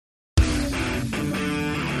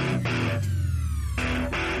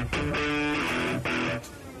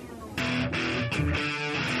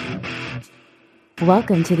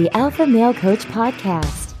Welcome to the Alpha Male Coach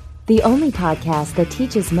Podcast, the only podcast that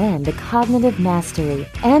teaches men the cognitive mastery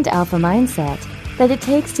and alpha mindset that it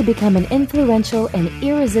takes to become an influential and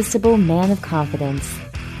irresistible man of confidence.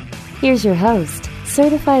 Here's your host,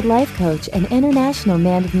 certified life coach and international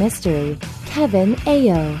man of mystery, Kevin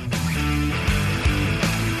Ayo.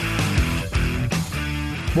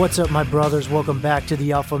 What's up, my brothers? Welcome back to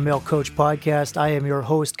the Alpha Male Coach Podcast. I am your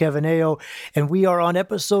host, Kevin Ayo, and we are on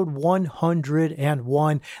episode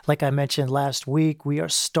 101. Like I mentioned last week, we are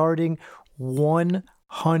starting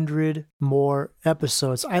 100 more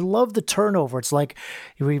episodes. I love the turnover. It's like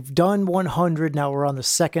we've done 100, now we're on the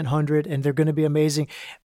second 100, and they're going to be amazing.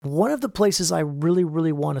 One of the places I really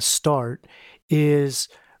want to start is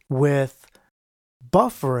with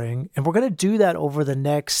buffering, and we're going to do that over the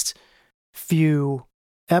next few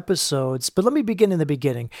episodes. But let me begin in the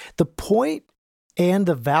beginning. The point and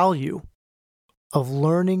the value of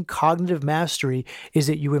learning cognitive mastery is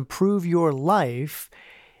that you improve your life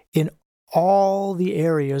in all the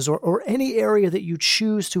areas or any area that you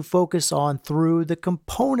choose to focus on through the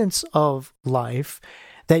components of life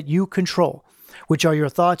that you control, which are your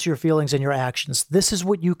thoughts, your feelings, and your actions. This is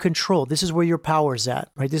what you control. This is where your power's at,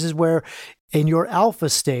 right? This is where in your alpha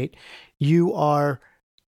state, you are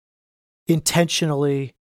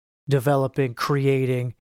intentionally developing,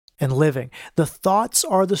 creating, and living. The thoughts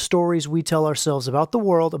are the stories we tell ourselves about the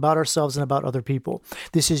world, about ourselves, and about other people.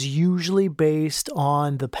 This is usually based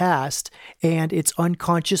on the past, and it's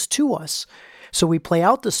unconscious to us. So we play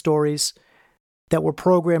out the stories that were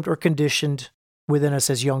programmed or conditioned within us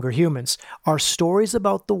as younger humans. Our stories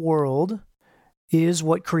about the world is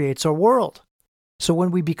what creates our world. So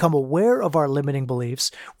when we become aware of our limiting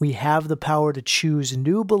beliefs, we have the power to choose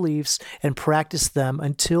new beliefs and practice them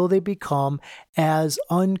until they become as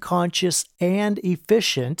unconscious and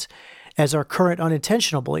efficient as our current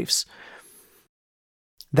unintentional beliefs.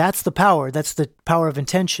 That's the power. That's the power of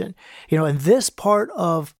intention. And this part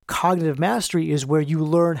of cognitive mastery is where you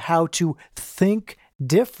learn how to think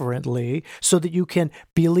differently so that you can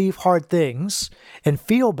believe hard things and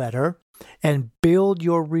feel better and build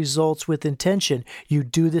your results with intention. You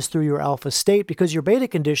do this through your alpha state because your beta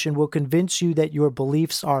condition will convince you that your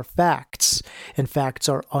beliefs are facts, and facts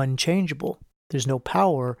are unchangeable. There's no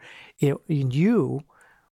power in you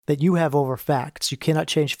that you have over facts. You cannot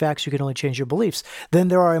change facts. You can only change your beliefs. Then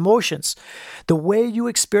there are emotions. The way you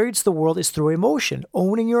experience the world is through emotion.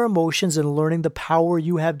 Owning your emotions and learning the power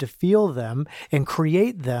you have to feel them and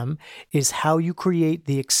create them is how you create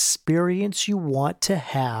the experience you want to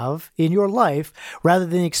have in your life rather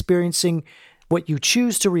than experiencing what you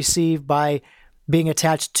choose to receive by being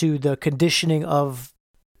attached to the conditioning of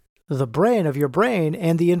the brain, of your brain,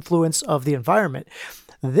 and the influence of the environment.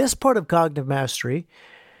 This part of cognitive mastery,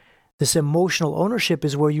 this emotional ownership,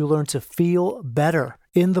 is where you learn to feel better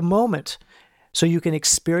in the moment so you can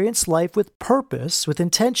experience life with purpose, with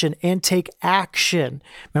intention, and take action.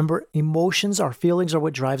 Remember, emotions, our feelings are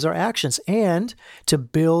what drives our actions, and to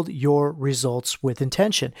build your results with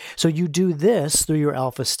intention. So you do this through your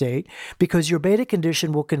alpha state because your beta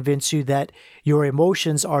condition will convince you that your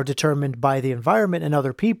emotions are determined by the environment and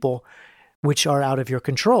other people, which are out of your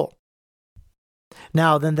control.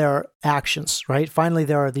 Now, then there are actions, right? Finally,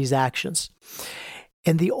 there are these actions.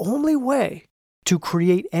 And the only way to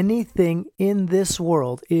create anything in this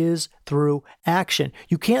world is through action.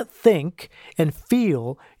 You can't think and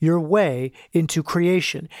feel your way into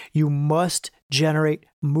creation. You must generate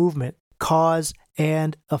movement, cause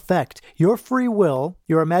and effect. Your free will,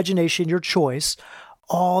 your imagination, your choice,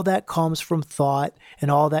 all that comes from thought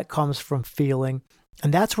and all that comes from feeling.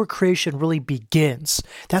 And that's where creation really begins.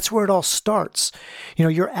 That's where it all starts.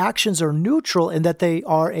 Your actions are neutral in that they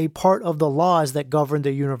are a part of the laws that govern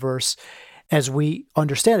the universe as we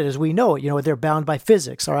understand it, as we know it. They're bound by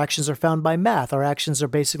physics. Our actions are found by math. Our actions are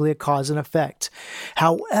basically a cause and effect.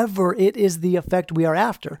 However, it is the effect we are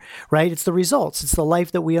after, right? It's the results. It's the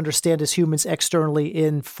life that we understand as humans externally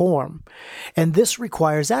in form. And this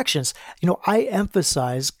requires actions. I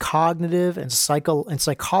emphasize cognitive and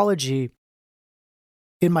psychology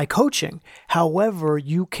in my coaching. However,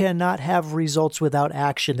 you cannot have results without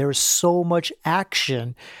action. There is so much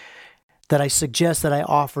action that I suggest that I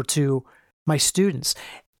offer to my students.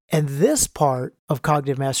 And this part of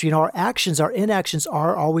cognitive mastery, our actions, our inactions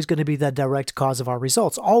are always going to be the direct cause of our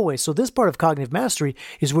results, always. So this part of cognitive mastery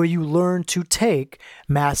is where you learn to take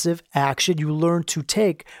massive action. You learn to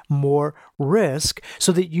take more risk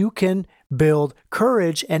so that you can build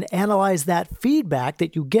courage and analyze that feedback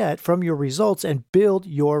that you get from your results and build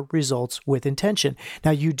your results with intention.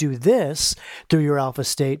 Now, you do this through your alpha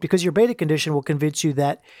state because your beta condition will convince you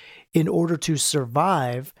that in order to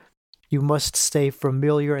survive, you must stay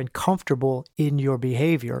familiar and comfortable in your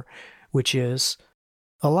behavior, which is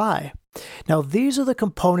a lie. Now, these are the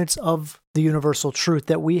components of the universal truth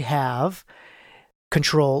that we have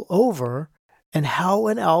control over, and how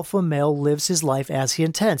an alpha male lives his life as he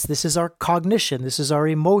intends. This is our cognition, this is our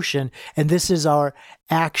emotion, and this is our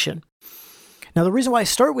action. Now, the reason why I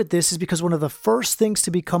start with this is because one of the first things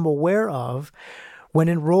to become aware of when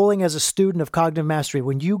enrolling as a student of Cognitive Mastery,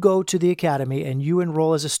 when you go to the academy and you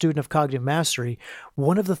enroll as a student of Cognitive Mastery,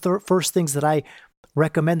 one of the first things that I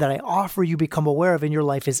recommend, that I offer you become aware of in your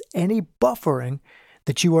life, is any buffering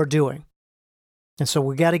that you are doing. And so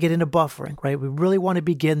we got to get into buffering, right? We really want to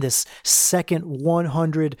begin this second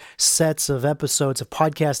 100 sets of episodes, of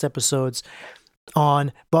podcast episodes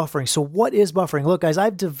on buffering. So what is buffering? Look, guys,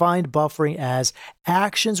 I've defined buffering as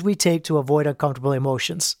actions we take to avoid uncomfortable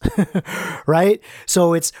emotions, right?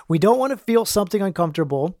 So we don't want to feel something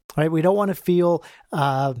uncomfortable, right? We don't want to feel,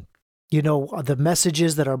 the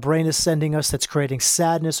messages that our brain is sending us that's creating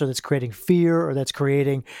sadness, or that's creating fear, or that's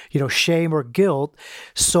creating, shame or guilt.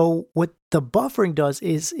 So what the buffering does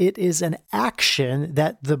is it is an action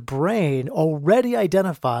that the brain already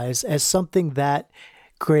identifies as something that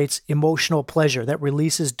creates emotional pleasure, that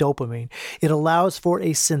releases dopamine. It allows for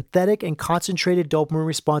a synthetic and concentrated dopamine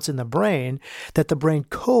response in the brain that the brain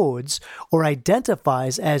codes or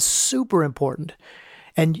identifies as super important,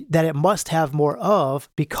 and that it must have more of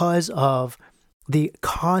because of the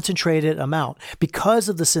concentrated amount. Because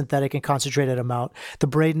of the synthetic and concentrated amount, the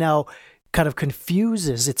brain now kind of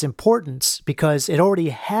confuses its importance because it already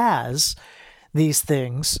has these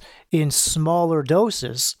things in smaller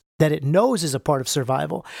doses that it knows is a part of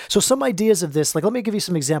survival. So some ideas of this, like, let me give you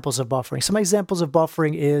some examples of buffering. Some examples of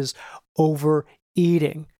buffering is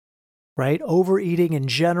overeating, right? Overeating in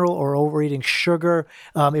general, or overeating sugar.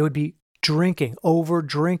 It would be drinking, over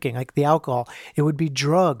drinking, like the alcohol. It would be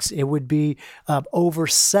drugs. It would be over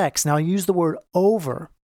sex. Now, I use the word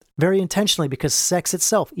over very intentionally because sex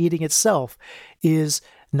itself, eating itself, is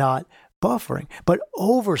not buffering. But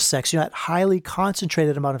over sex, that highly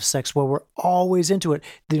concentrated amount of sex where we're always into it,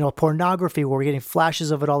 pornography where we're getting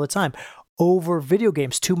flashes of it all the time. Over video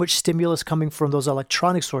games, too much stimulus coming from those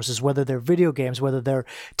electronic sources, whether they're video games, whether they're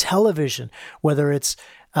television, whether it's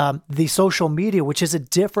the social media, which is a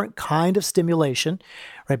different kind of stimulation,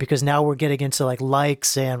 right? Because now we're getting into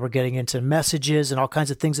likes, and we're getting into messages and all kinds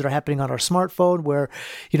of things that are happening on our smartphone where,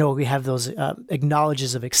 we have those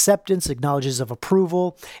acknowledges of acceptance, acknowledges of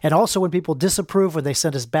approval. And also when people disapprove, when they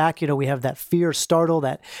send us back, we have that fear, startle,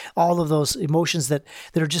 that all of those emotions that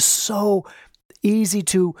are just so easy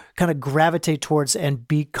to kind of gravitate towards and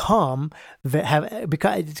kind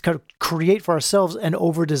of create for ourselves an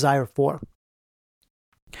over desire for.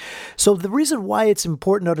 So the reason why it's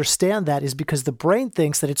important to understand that is because the brain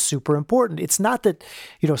thinks that it's super important. It's not that,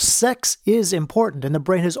 sex is important, and the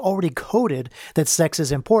brain has already coded that sex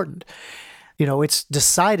is important. It's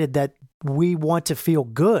decided that we want to feel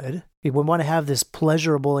good. We want to have this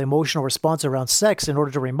pleasurable emotional response around sex in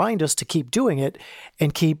order to remind us to keep doing it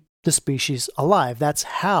and keep the species alive. That's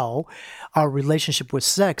how our relationship with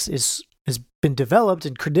sex has been developed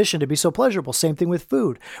and conditioned to be so pleasurable. Same thing with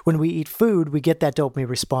food. When we eat food, we get that dopamine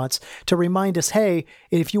response to remind us, hey,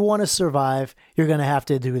 if you want to survive, you're going to have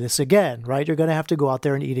to do this again, right? You're going to have to go out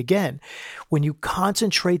there and eat again. When you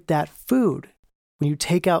concentrate that food, when you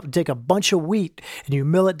take a bunch of wheat and you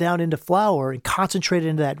mill it down into flour and concentrate it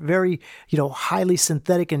into that very, highly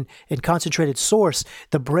synthetic and concentrated source,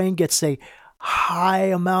 the brain gets a high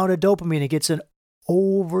amount of dopamine. It gets an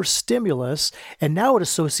overstimulus, and now it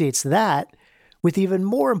associates that with even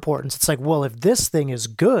more importance. It's like, well, if this thing is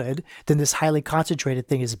good, then this highly concentrated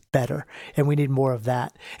thing is better, and we need more of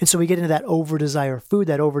that. And so we get into that over desire of food,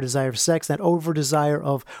 that over desire of sex, that over desire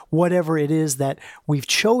of whatever it is that we've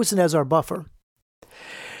chosen as our buffer.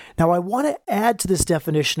 Now, I want to add to this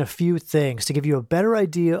definition a few things to give you a better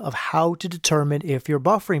idea of how to determine if you're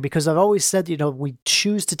buffering, because I've always said, we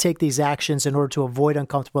choose to take these actions in order to avoid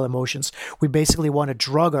uncomfortable emotions. We basically want to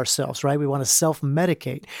drug ourselves, right? We want to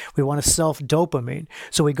self-medicate. We want to self-dopamine.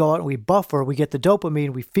 So we go out and we buffer, we get the dopamine,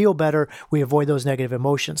 we feel better, we avoid those negative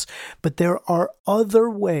emotions. But there are other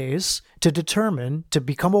ways to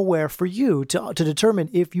become aware for you, to determine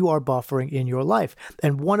if you are buffering in your life.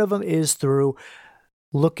 And one of them is through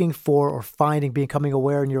looking for or becoming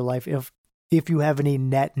aware in your life if you have any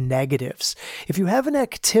net negatives. If you have an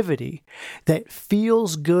activity that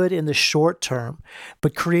feels good in the short term,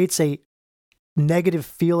 but creates a negative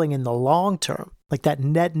feeling in the long term, like that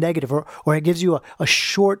net negative, or it gives you a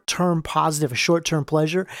short-term positive, a short-term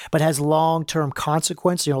pleasure, but has long-term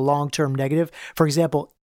consequence, long-term negative. For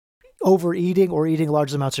example, overeating or eating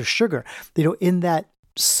large amounts of sugar, in that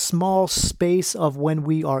small space of when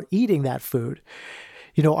we are eating that food,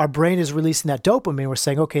 our brain is releasing that dopamine. We're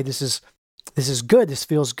saying, okay, this is good. This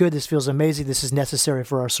feels good. This feels amazing. This is necessary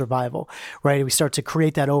for our survival, right? And we start to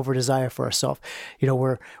create that over desire for ourselves.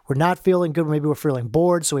 We're not feeling good. Maybe we're feeling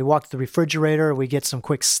bored. So we walk to the refrigerator, we get some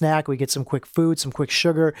quick snack, we get some quick food, some quick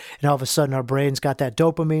sugar. And all of a sudden our brain's got that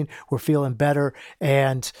dopamine. We're feeling better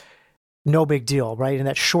and no big deal, right? In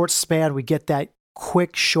that short span, we get that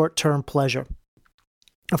quick short-term pleasure.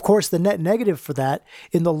 Of course, the net negative for that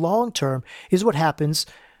in the long term is what happens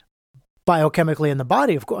biochemically in the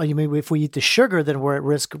body. Of course, if we eat the sugar, then we're at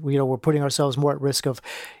risk. We're putting ourselves more at risk of,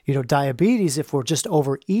 diabetes. If we're just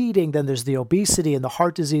overeating, then there's the obesity and the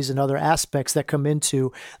heart disease and other aspects that come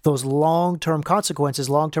into those long-term consequences,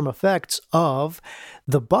 long-term effects of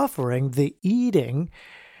the buffering, the eating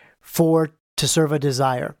to serve a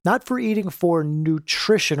desire, not for eating for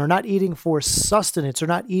nutrition or not eating for sustenance or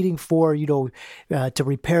not eating for, to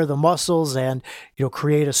repair the muscles and,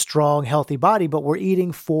 create a strong, healthy body, but we're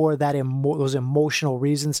eating for those emotional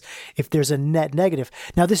reasons if there's a net negative.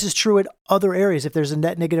 Now, this is true in other areas. If there's a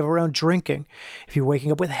net negative around drinking, if you're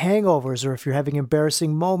waking up with hangovers or if you're having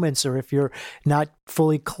embarrassing moments or if you're not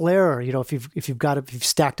fully clear, if you've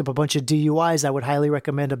stacked up a bunch of DUIs, I would highly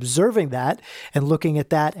recommend observing that and looking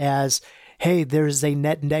at that as, hey, there's a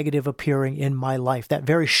net negative appearing in my life. That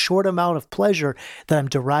very short amount of pleasure that I'm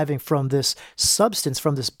deriving from this substance,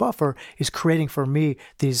 from this buffer, is creating for me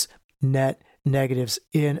these net negatives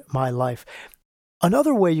in my life.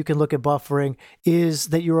 Another way you can look at buffering is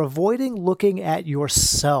that you're avoiding looking at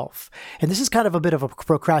yourself. And this is kind of a bit of a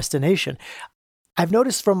procrastination. I've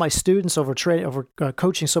noticed from my students over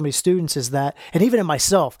coaching so many students is that, and even in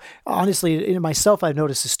myself, honestly, in myself, I've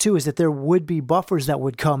noticed this too, is that there would be buffers that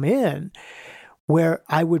would come in where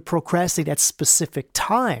I would procrastinate at specific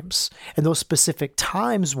times. And those specific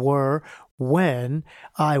times were when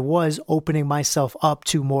I was opening myself up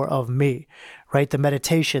to more of me, right? The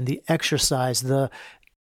meditation, the exercise, the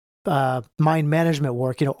mind management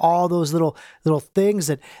work, all those little things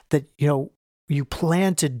that you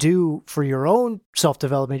plan to do for your own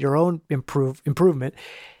self-development, your own improvement.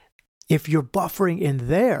 If you're buffering in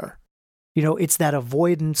there, it's that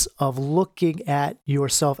avoidance of looking at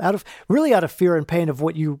yourself out of fear and pain of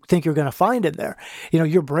what you think you're going to find in there.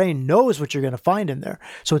 Your brain knows what you're going to find in there.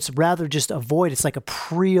 So it's rather just avoid. It's like a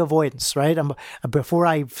pre-avoidance, right? Before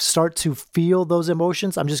I start to feel those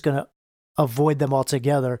emotions, I'm just going to avoid them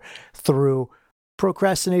altogether through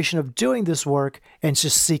procrastination of doing this work and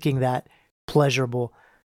just seeking that pleasurable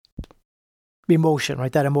emotion,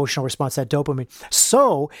 right? That emotional response, that dopamine.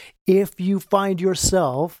 So if you find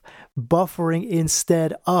yourself buffering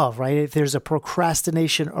instead of, right? If there's a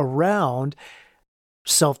procrastination around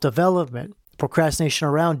self-development, procrastination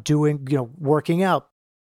around doing, working out,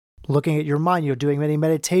 looking at your mind, doing many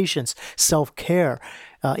meditations, self-care,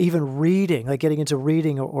 even reading, like getting into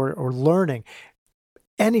reading or learning,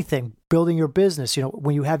 anything, building your business,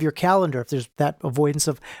 when you have your calendar, if there's that avoidance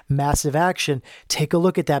of massive action, take a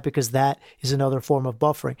look at that because that is another form of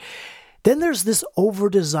buffering. Then there's this over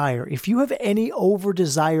desire. If you have any over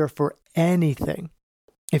desire for anything,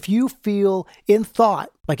 if you feel in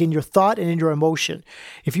thought, like in your thought and in your emotion,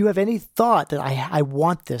 if you have any thought that I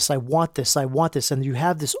want this, I want this, I want this, and you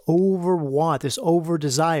have this over want, this over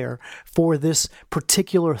desire for this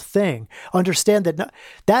particular thing, understand that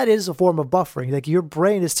that is a form of buffering. Like your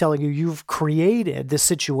brain is telling you you've created this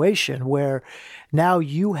situation where now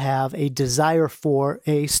you have a desire for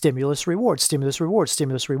a stimulus reward, stimulus reward,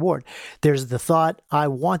 stimulus reward. There's the thought, I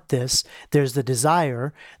want this. There's the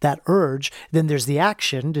desire, that urge. Then there's the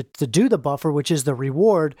action to do the buffer, which is the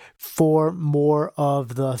reward for more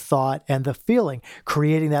of the thought and the feeling,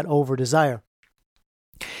 creating that over desire.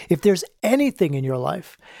 If there's anything in your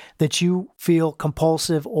life that you feel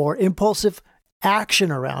compulsive or impulsive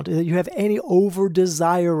action around, that you have any over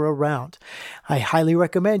desire around, I highly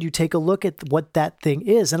recommend you take a look at what that thing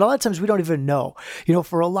is. And a lot of times we don't even know.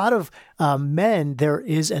 For a lot of men, there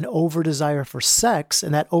is an over desire for sex,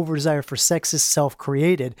 and that over desire for sex is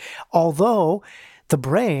self-created. Although the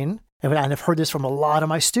brain, and I've heard this from a lot of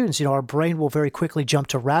my students, our brain will very quickly jump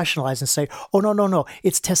to rationalize and say, oh, no,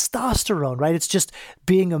 it's testosterone, right? It's just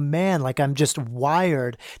being a man, like I'm just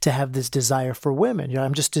wired to have this desire for women.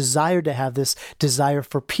 I'm just desired to have this desire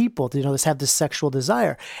for people, let's have this sexual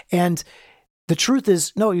desire. And the truth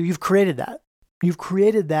is, no, you've created that. You've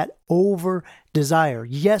created that over desire.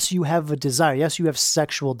 Yes, you have a desire. Yes, you have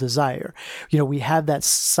sexual desire. We have that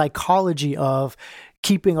psychology of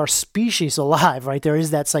keeping our species alive, right? There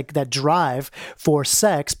is that drive for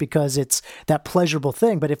sex because it's that pleasurable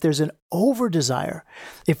thing. But if there's an over desire,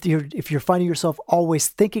 if you're finding yourself always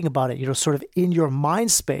thinking about it, sort of in your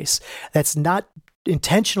mind space, that's not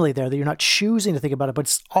intentionally there, that you're not choosing to think about it, but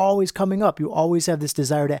it's always coming up. You always have this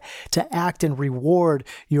desire to act and reward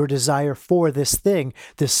your desire for this thing,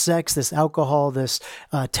 this sex, this alcohol, this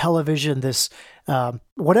television, this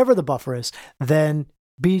whatever the buffer is, then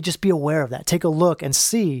just be aware of that. Take a look and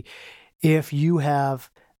see if you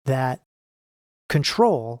have that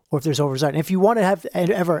control or if there's over desire. And if you want to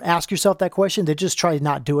ever ask yourself that question, then just try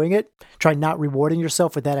not doing it. Try not rewarding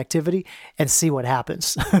yourself with that activity and see what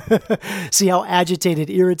happens. See how agitated,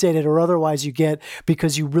 irritated, or otherwise you get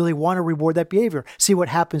because you really want to reward that behavior. See what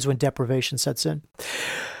happens when deprivation sets in.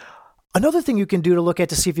 Another thing you can do to look at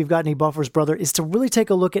to see if you've got any buffers, brother, is to really take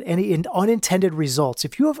a look at any unintended results.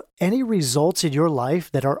 If you have any results in your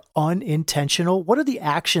life that are unintentional, what are the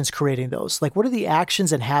actions creating those? Like, what are the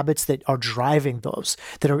actions and habits that are driving those,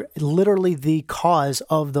 that are literally the cause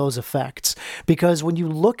of those effects? Because when you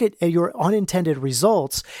look at your unintended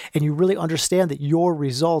results and you really understand that your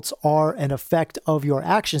results are an effect of your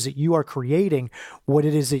actions, that you are creating what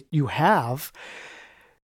it is that you have,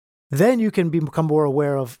 then you can become more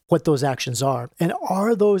aware of what those actions are. And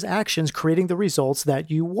are those actions creating the results that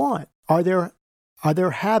you want? Are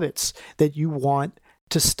there habits that you want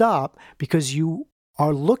to stop because you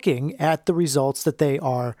are looking at the results that they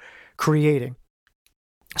are creating?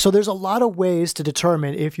 So there's a lot of ways to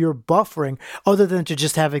determine if you're buffering, other than to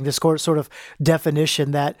just having this sort of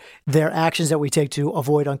definition that they're actions that we take to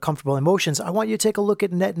avoid uncomfortable emotions. I want you to take a look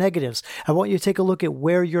at net negatives. I want you to take a look at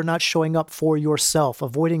where you're not showing up for yourself,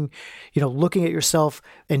 avoiding, looking at yourself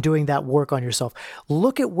and doing that work on yourself.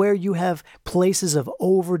 Look at where you have places of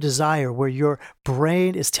over desire, where your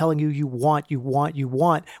brain is telling you you want,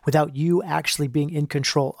 without you actually being in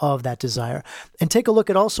control of that desire. And take a look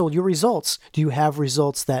at also your results. Do you have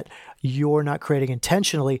results that you're not creating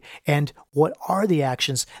intentionally, and what are the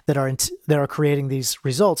actions that are creating these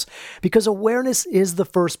results? Because awareness is the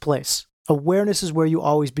first place. Awareness is where you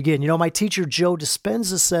always begin. My teacher Joe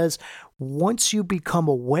Dispenza says, once you become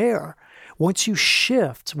aware, once you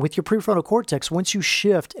shift with your prefrontal cortex, once you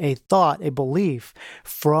shift a thought, a belief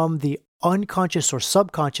from the unconscious or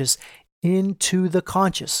subconscious into the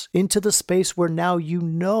conscious, into the space where now you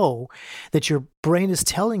know that your brain is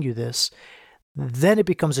telling you this, then it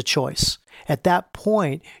becomes a choice. At that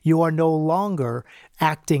point, you are no longer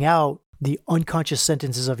acting out the unconscious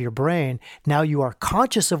sentences of your brain. Now you are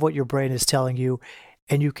conscious of what your brain is telling you,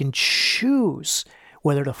 and you can choose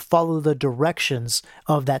whether to follow the directions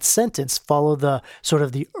of that sentence, follow the sort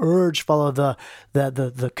of the urge, follow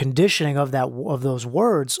the conditioning of those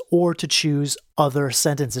words, or to choose other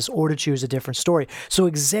sentences, or to choose a different story. So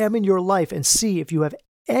examine your life and see if you have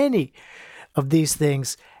any of these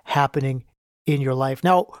things happening in your life.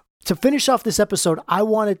 Now, to finish off this episode, I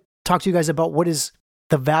want to talk to you guys about what is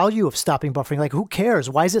the value of stopping buffering. Like, who cares?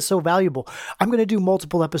 Why is it so valuable? I'm going to do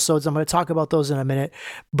multiple episodes. I'm going to talk about those in a minute.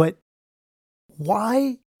 But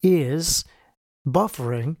why is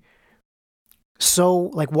buffering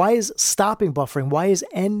why is stopping buffering, why is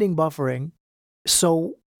ending buffering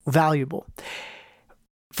so valuable?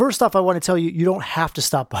 First off, I want to tell you, you don't have to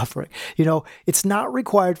stop buffering. It's not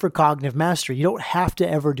required for cognitive mastery. You don't have to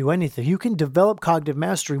ever do anything. You can develop cognitive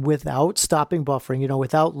mastery without stopping buffering,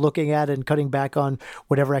 without looking at and cutting back on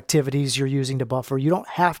whatever activities you're using to buffer. You don't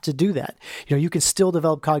have to do that. You can still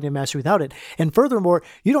develop cognitive mastery without it. And furthermore,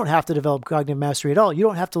 you don't have to develop cognitive mastery at all. You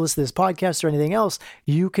don't have to listen to this podcast or anything else.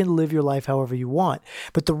 You can live your life however you want.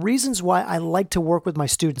 But the reasons why I like to work with my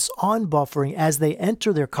students on buffering as they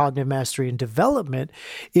enter their cognitive mastery and development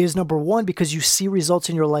is, number one, because you see results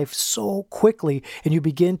in your life so quickly and you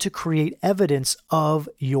begin to create evidence of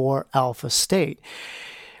your alpha state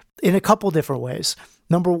in a couple different ways.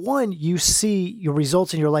 Number one, you see your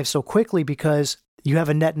results in your life so quickly because you have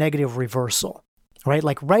a net negative reversal, right?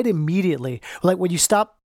 Like right immediately, like when you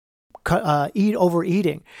stop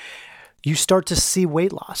overeating, you start to see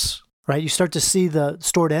weight loss. Right? You start to see the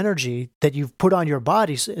stored energy that you've put on your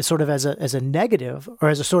body sort of as a negative, or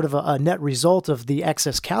as a sort of a net result of the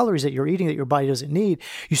excess calories that you're eating that your body doesn't need.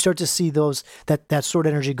 You start to see that stored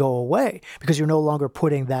energy go away because you're no longer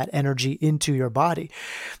putting that energy into your body.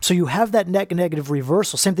 So you have that net negative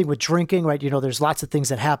reversal. Same thing with drinking, right? There's lots of things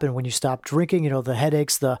that happen when you stop drinking, the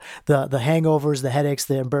headaches, the hangovers, the headaches,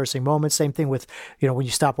 the embarrassing moments. Same thing with, when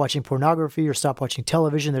you stop watching pornography or stop watching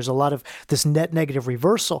television, there's a lot of this net negative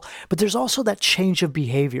reversal. but there's also that change of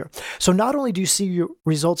behavior. So not only do you see your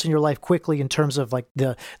results in your life quickly in terms of like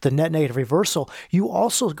the net negative reversal, you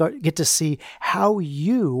also get to see how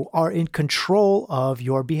you are in control of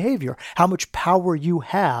your behavior, how much power you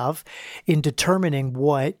have in determining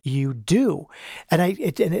what you do. And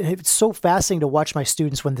it's so fascinating to watch my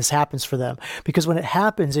students when this happens for them, because when it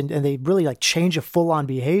happens and they really like change a full-on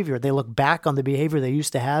behavior, they look back on the behavior they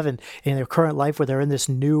used to have in their current life where they're in this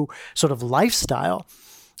new sort of lifestyle.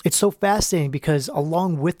 It's so fascinating because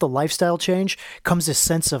along with the lifestyle change comes this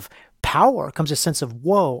sense of power, comes a sense of,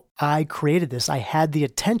 whoa, I created this. I had the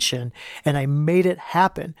attention and I made it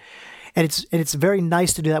happen. And it's very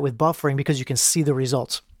nice to do that with buffering because you can see the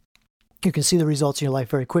results. You can see the results in your life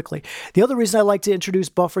very quickly. The other reason I like to introduce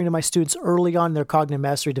buffering to my students early on in their cognitive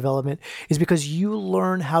mastery development is because you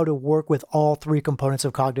learn how to work with all three components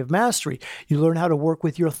of cognitive mastery. You learn how to work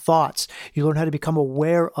with your thoughts. You learn how to become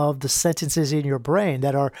aware of the sentences in your brain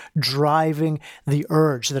that are driving the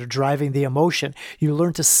urge, that are driving the emotion. You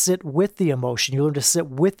learn to sit with the emotion. You learn to sit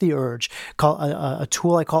with the urge. A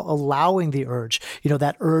tool I call allowing the urge.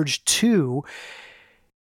 That urge to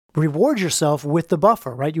reward yourself with the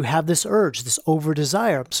buffer, right? You have this urge, this over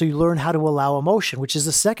desire. So you learn how to allow emotion, which is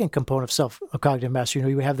the second component of cognitive mastery.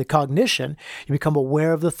 You have the cognition, you become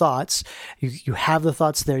aware of the thoughts, you have the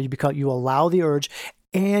thoughts there, you allow the urge,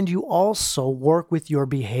 and you also work with your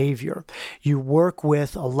behavior. You work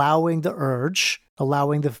with allowing the urge,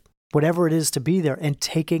 allowing the whatever it is to be there, and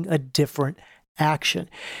taking a different action.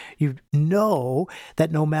 You know that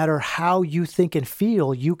no matter how you think and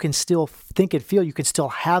feel, you can still think and feel, you can still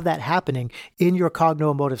have that happening in your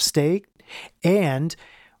cognitive state and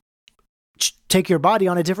take your body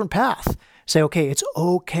on a different path. Say, okay, it's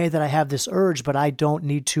okay that I have this urge, but I don't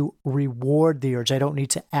need to reward the urge. I don't need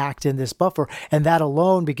to act in this buffer. And that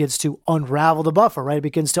alone begins to unravel the buffer, right? It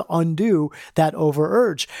begins to undo that over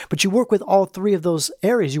urge. But you work with all three of those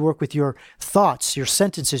areas. You work with your thoughts, your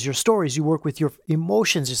sentences, your stories. You work with your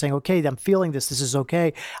emotions. You're saying, okay, I'm feeling this. This is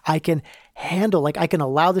okay. I can handle, I can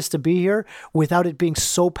allow this to be here without it being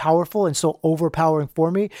so powerful and so overpowering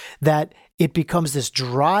for me that it becomes this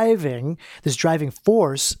driving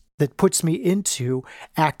force that puts me into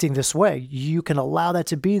acting this way. You can allow that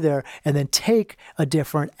to be there and then take a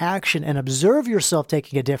different action and observe yourself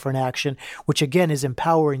taking a different action, which again is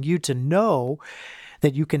empowering you to know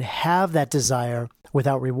that you can have that desire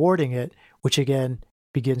without rewarding it, which again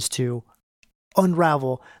begins to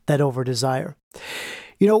unravel that over desire.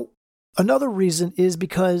 Another reason is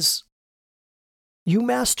because you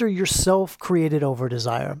master your self-created over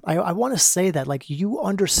desire. I want to say that, you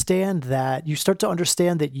understand that, you start to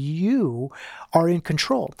understand that you are in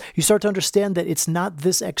control. You start to understand that it's not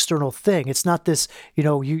this external thing. It's not this,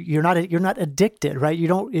 you're not addicted, right?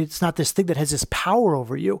 It's not this thing that has this power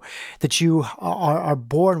over you, that you are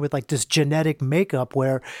born with this genetic makeup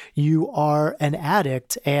where you are an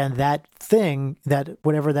addict, and that thing, that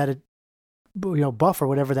whatever that buffer,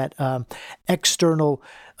 whatever that external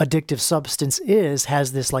addictive substance is,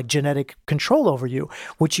 has this genetic control over you.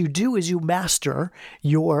 What you do is you master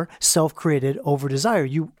your self-created over desire.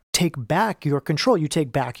 You take back your control. You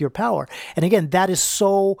take back your power. And again, that is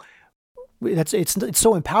it's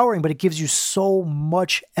so empowering, but it gives you so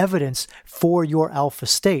much evidence for your alpha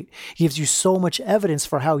state. It gives you so much evidence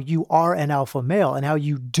for how you are an alpha male and how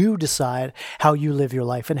you do decide how you live your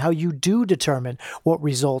life and how you do determine what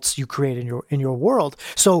results you create in your world.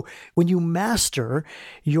 So when you master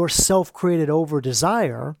your self-created over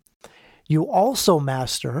desire, you also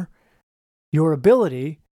master your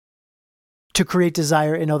ability to create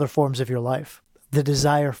desire in other forms of your life. The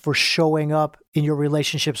desire for showing up in your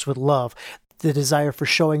relationships with love, the desire for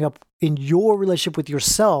showing up in your relationship with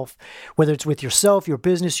yourself, whether it's with yourself, your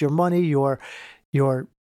business, your money, your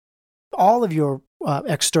all of your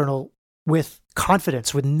external, with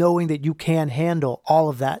confidence, with knowing that you can handle all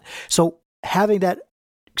of that. So having that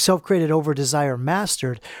self-created over desire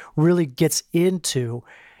mastered really gets into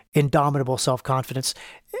indomitable self-confidence,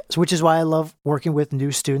 which is why I love working with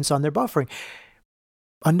new students on their buffering.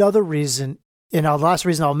 Another reason, and the last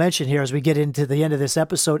reason I'll mention here as we get into the end of this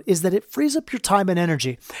episode, is that it frees up your time and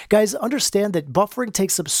energy. Guys, understand that buffering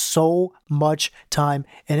takes up so much time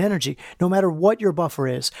and energy, no matter what your buffer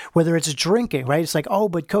is, whether it's drinking, right? It's oh,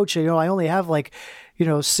 but coach, I only have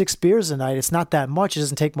 6 beers a night. It's not that much. It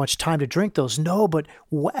doesn't take much time to drink those. No, but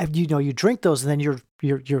you drink those and then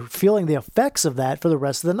you're feeling the effects of that for the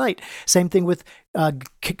rest of the night. Same thing with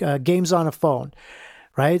games on a phone.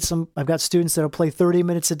 Right? I've got students that'll play 30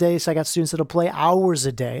 minutes a day. So I got students that'll play hours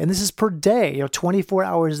a day. And this is per day, 24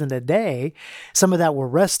 hours in a day. Some of that we're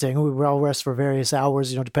resting. We all rest for various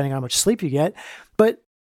hours, depending on how much sleep you get. But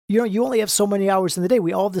you only have so many hours in the day.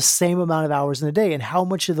 We all have the same amount of hours in the day. And how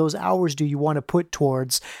much of those hours do you want to put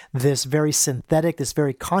towards this very synthetic, this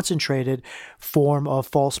very concentrated form of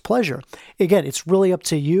false pleasure? Again, it's really up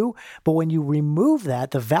to you. But when you remove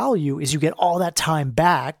that, the value is you get all that time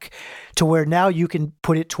back to where now you can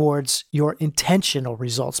put it towards your intentional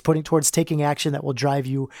results, putting towards taking action that will drive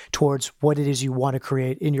you towards what it is you want to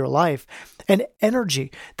create in your life. And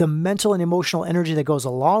energy, the mental and emotional energy that goes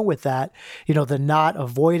along with that, the not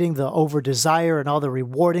avoiding, the over desire and all the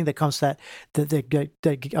rewarding that comes to that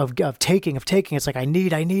of taking. It's like, I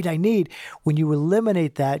need. When you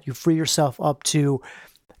eliminate that, you free yourself up to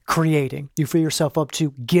creating, you free yourself up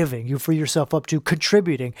to giving, you free yourself up to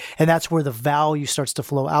contributing. And that's where the value starts to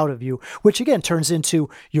flow out of you, which again turns into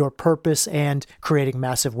your purpose and creating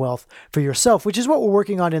massive wealth for yourself, which is what we're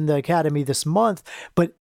working on in the Academy this month.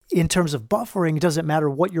 But in terms of buffering, it doesn't matter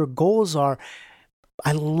what your goals are.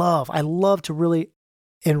 I love to really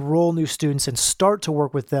enroll new students and start to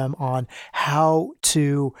work with them on how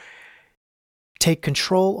to take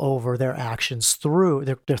control over their actions through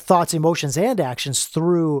their thoughts, emotions, and actions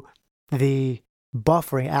through the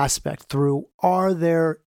buffering aspect, through are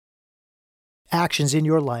there actions in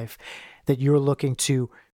your life that you're looking to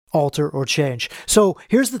alter or change. So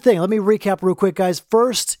here's the thing. Let me recap real quick, guys.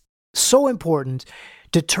 First, so important,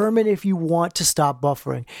 determine if you want to stop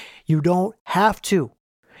buffering. You don't have to,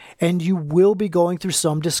 and you will be going through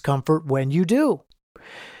some discomfort when you do.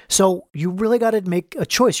 So you really got to make a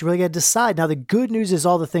choice. You really got to decide. Now, the good news is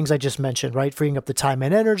all the things I just mentioned, right? Freeing up the time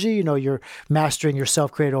and energy. You're mastering your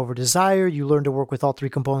self-created over desire. You learn to work with all three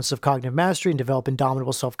components of cognitive mastery and develop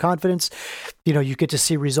indomitable self-confidence. You get to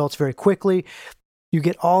see results very quickly. You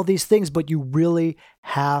get all these things, but you really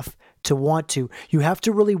have to want to. You have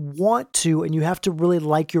to really want to, and you have to really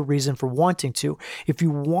like your reason for wanting to. If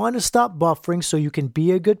you want to stop buffering so you can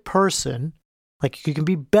be a good person, like you can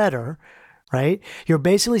be better, right? You're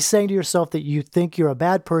basically saying to yourself that you think you're a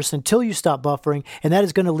bad person until you stop buffering, and that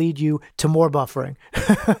is going to lead you to more buffering,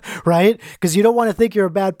 right? Because you don't want to think you're a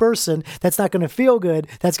bad person. That's not going to feel good.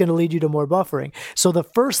 That's going to lead you to more buffering. So the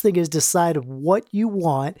first thing is decide what you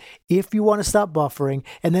want if you want to stop buffering,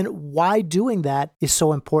 and then why doing that is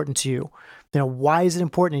so important to you. Why is it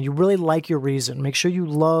important? And you really like your reason. Make sure you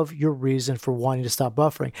love your reason for wanting to stop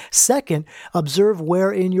buffering. Second, observe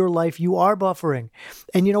where in your life you are buffering.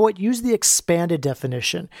 And you know what? Use the expanded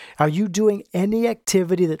definition. Are you doing any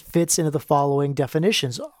activity that fits into the following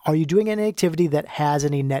definitions? Are you doing any activity that has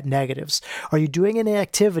any net negatives? Are you doing any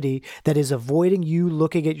activity that is avoiding you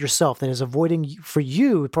looking at yourself, that is avoiding for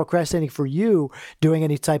you, procrastinating for you, doing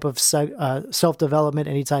any type of self-development,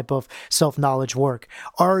 any type of self-knowledge work?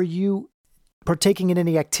 Are you partaking in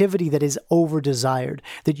any activity that is over-desired,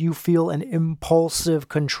 that you feel an impulsive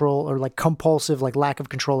control or like compulsive, like lack of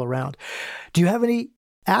control around? Do you have any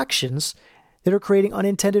actions that are creating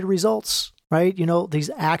unintended results, right?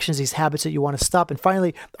 These actions, these habits that you want to stop. And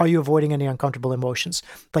finally, are you avoiding any uncomfortable emotions?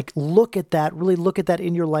 Like look at that, really look at that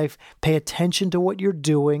in your life, pay attention to what you're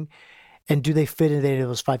doing, and do they fit into any of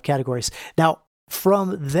those 5 categories? Now,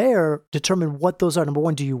 from there, determine what those are. Number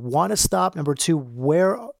 1, do you want to stop? Number 2,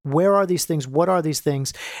 where are these things? What are these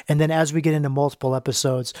things? And then as we get into multiple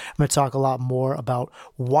episodes, I'm going to talk a lot more about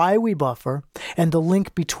why we buffer and the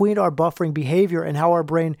link between our buffering behavior and how our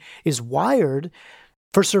brain is wired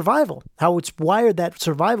for survival, how it's wired that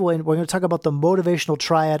survival. And we're going to talk about the motivational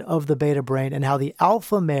triad of the beta brain and how the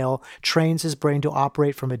alpha male trains his brain to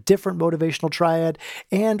operate from a different motivational triad.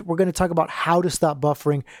 And we're going to talk about how to stop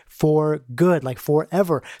buffering for good, like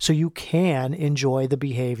forever, so you can enjoy the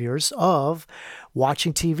behaviors of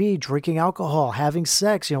watching TV, drinking alcohol, having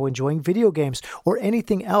sex, enjoying video games, or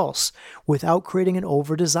anything else without creating an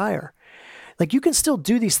over desire. Like you can still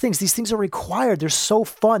do these things. These things are required. They're so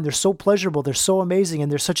fun. They're so pleasurable. They're so amazing.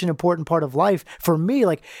 And they're such an important part of life. For me,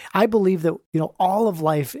 I believe that, all of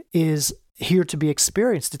life is here to be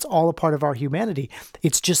experienced. It's all a part of our humanity.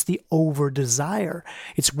 It's just the over desire.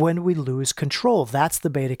 It's when we lose control. That's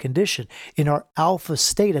the beta condition. In our alpha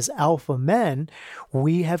state as alpha men,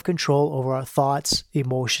 we have control over our thoughts,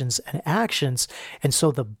 emotions, and actions. And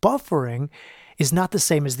so the buffering is not the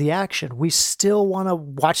same as the action. We still want to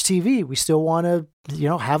watch TV. We still want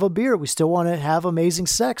to, have a beer. We still want to have amazing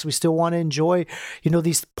sex. We still want to enjoy,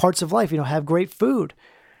 these parts of life, have great food.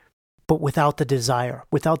 But without the desire,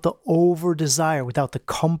 without the over desire, without the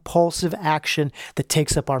compulsive action that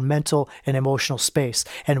takes up our mental and emotional space.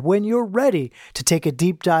 And when you're ready to take a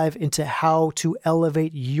deep dive into how to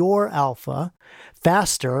elevate your alpha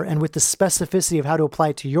faster and with the specificity of how to apply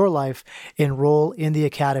it to your life, enroll in the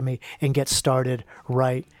Academy and get started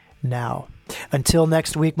right now. Until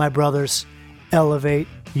next week, my brothers, elevate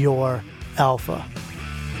your alpha.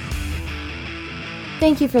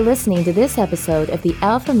 Thank you for listening to this episode of the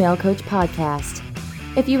Alpha Male Coach Podcast.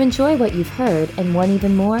 If you enjoy what you've heard and want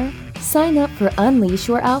even more, sign up for Unleash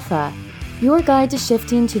Your Alpha, your guide to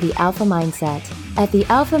shifting to the alpha mindset at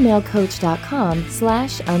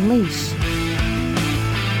thealphamalecoach.com/unleash.